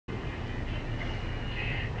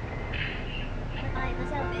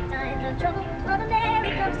in times of trouble, Mother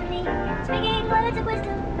Mary comes to me, speaking words of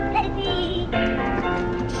wisdom, let it be.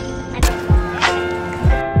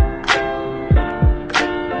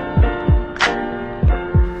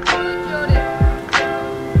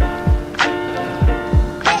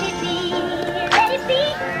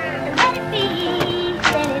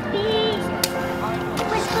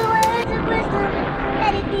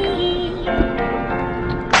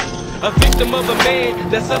 A victim of a man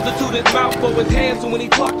that substituted mouth for his hands, so when he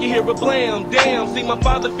talk you hear a blam. Damn, see my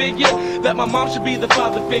father figure, that my mom should be the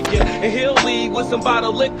father figure, and he'll leave with some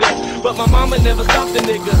bottled liquor. But my mama never stopped the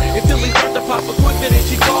nigga until he start to pop a quicker than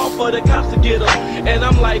she called for the cops to get him. And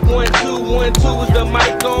I'm like 1, 2, 1, 2, is the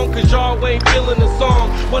mic on? Cause y'all ain't feeling the song.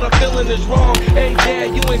 What I'm feeling is wrong. Hey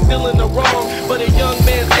dad, you ain't still in the wrong, but a young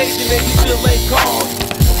man's aging and he still ain't called.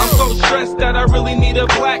 I'm so stressed that I really need a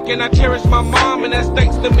black, and I cherish my mom, and that's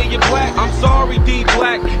thanks to me, you're black. I'm sorry, D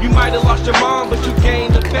Black, you might have lost your mom, but you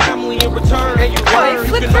gained a family in return. And you learn,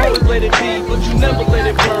 you can always let it be, but you never let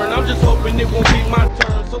it burn. I'm just hoping it won't be my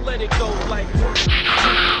turn, so let it go like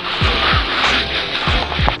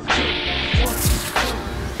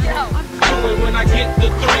when I get the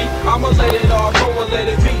 3, I'ma let it all go and let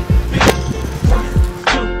it be.